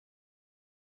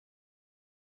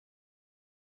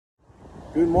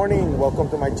Good morning, welcome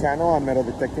to my channel. I'm metal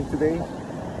detecting today.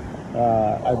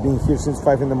 I've been here since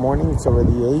 5 in the morning. It's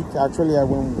already 8. Actually, I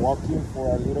went walking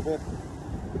for a little bit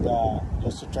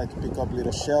just to try to pick up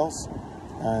little shells.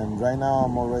 And right now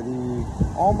I'm already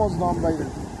almost done by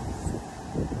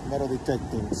metal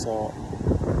detecting. So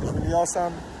it's really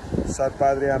awesome. Sad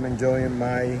Padre, I'm enjoying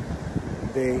my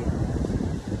day.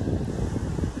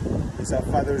 It's a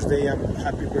Father's Day and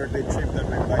happy birthday trip that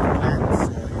my wife planned.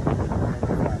 So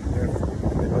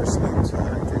sleep so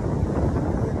that I can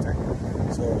detect.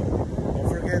 So don't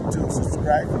forget to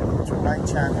subscribe to my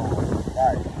channel.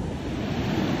 Bye.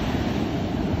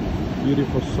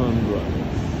 Beautiful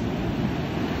sunrise.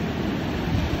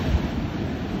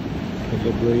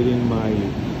 Celebrating my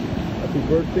happy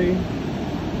birthday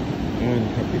and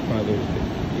happy Father's Day.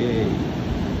 Yay.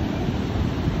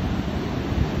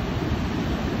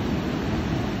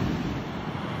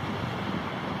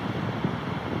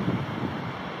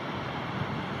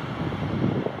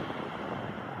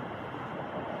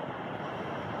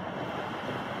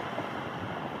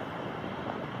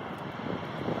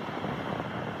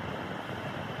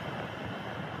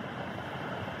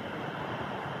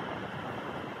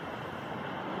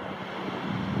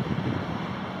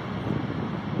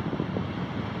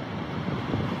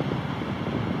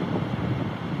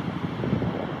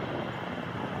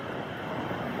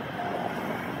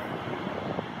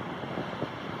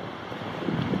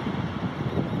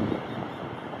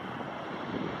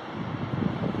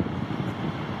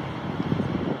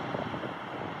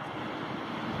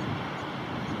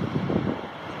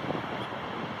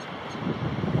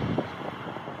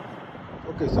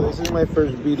 Okay, so this is my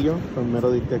first video from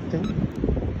metal detecting.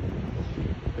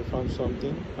 I found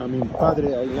something. I'm in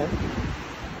Padre Island.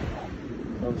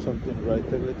 Found something right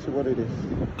there. Let's see what it is.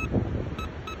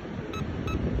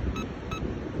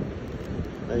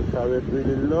 I have it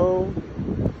really low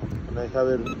and I have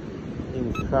it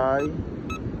in high.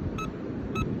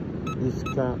 This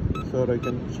so that I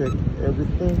can check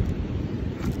everything.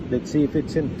 Let's see if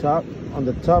it's in top. On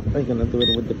the top, I'm gonna do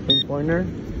it with the pinpointer.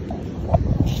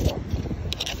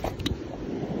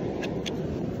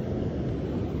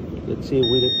 Let's see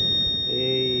with it.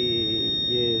 Hey,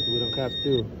 yes, we don't have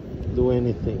to do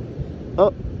anything.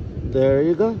 Oh, there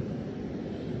you go.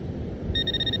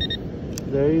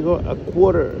 There you go, a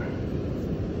quarter.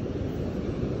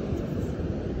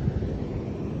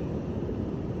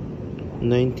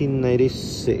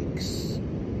 $19.96.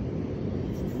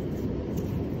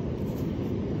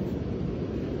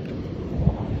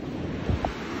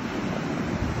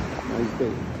 Nice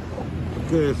day.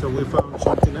 Okay, so we found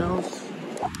something else.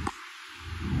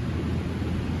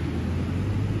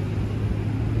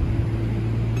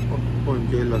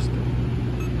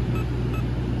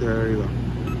 There you go.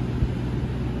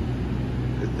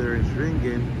 If there is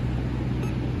ringing,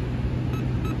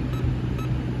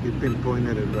 you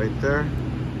pinpointed it right there.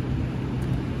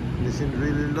 This is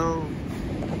really low.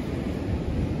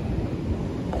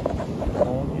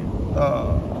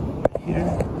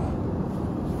 Here.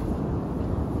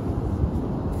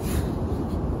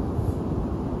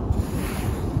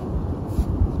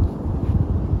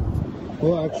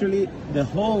 Oh, actually, the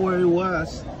hole where it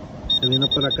was, se vino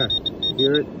para acá.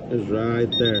 Here it is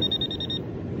right there.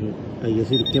 I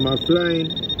guess it came out flying.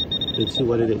 Let's see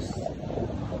what it is.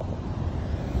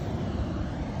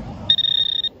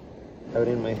 I have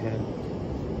it in my hand.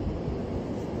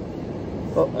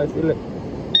 Oh, I feel it.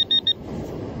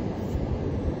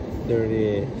 There it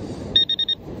is.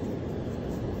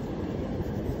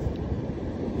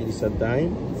 It is a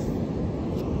dime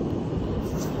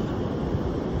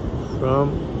from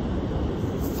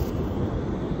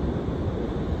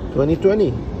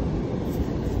 2020.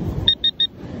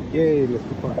 Yay, let's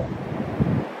go far.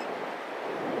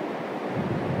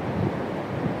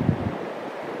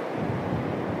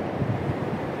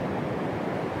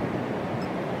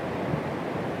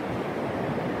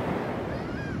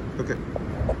 Okay,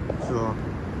 so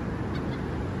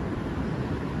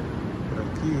por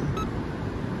aquí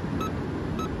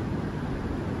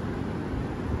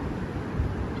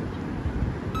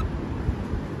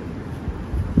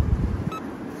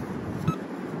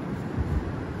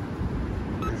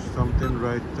there's something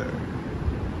right there.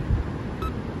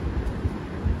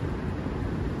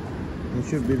 It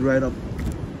should be right up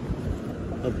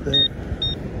there.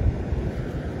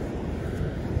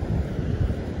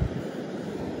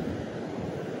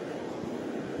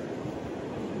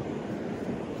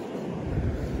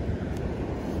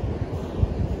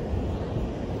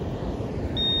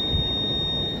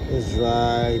 It's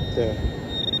right there.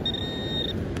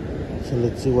 So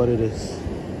let's see what it is.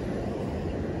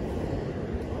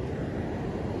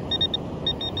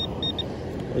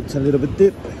 It's a little bit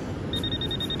deep.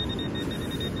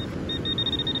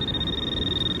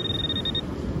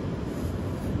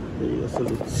 So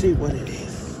let's see what it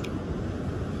is.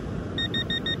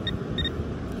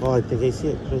 Oh, I think I see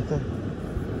it right there.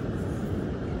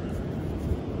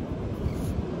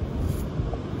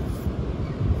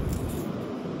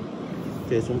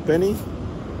 Okay, it's one penny.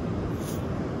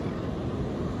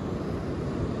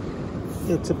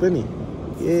 It's a penny.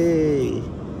 Yay!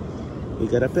 We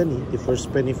got a penny, the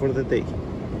first penny for the day.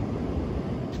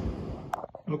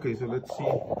 Okay, so let's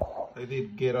see. I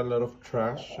did get a lot of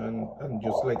trash, and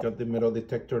just like at the metal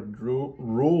detector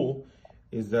rule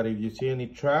is that if you see any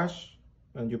trash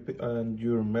and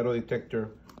your metal detector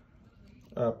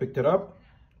picked it up,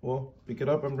 well, pick it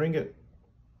up and bring it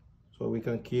so we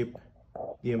can keep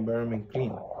the environment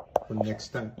clean for next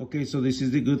time. Okay, so this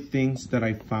is the good things that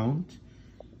I found.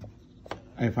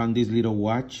 I found this little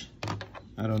watch.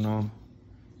 I don't know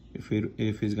if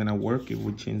it's gonna work if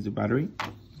we change the battery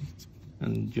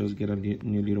and just get a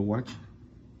new little watch.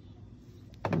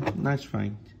 Nice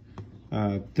find.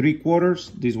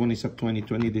 3/4. This one is a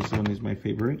 2020. This one is my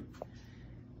favorite.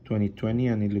 2020,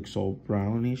 and it looks all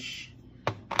brownish.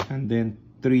 And then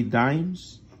 3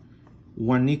 dimes,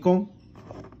 1 nickel,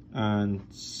 and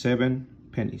 7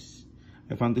 pennies.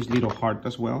 I found this little heart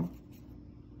as well.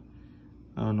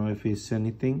 I don't know if it's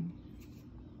anything.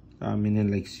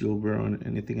 Meaning like silver or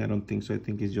anything. I don't think so. I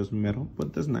think it's just metal,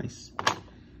 but that's nice.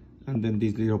 And then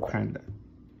this little panda.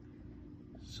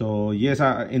 So yes,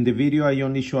 in the video I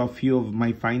only show a few of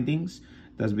my findings.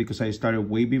 That's because I started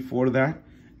way before that,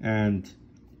 and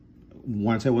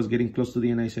once I was getting close to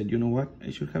the end, I said, you know what, I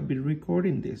should have been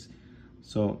recording this.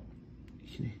 So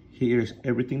here's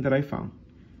everything that I found.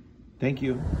 Thank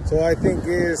you. So I think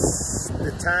it's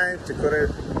the time to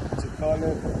call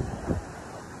it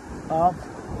off,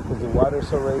 because the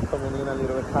water's already coming in a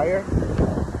little bit higher.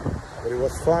 But it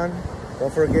was fun.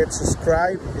 Don't forget to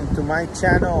subscribe into my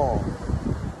channel.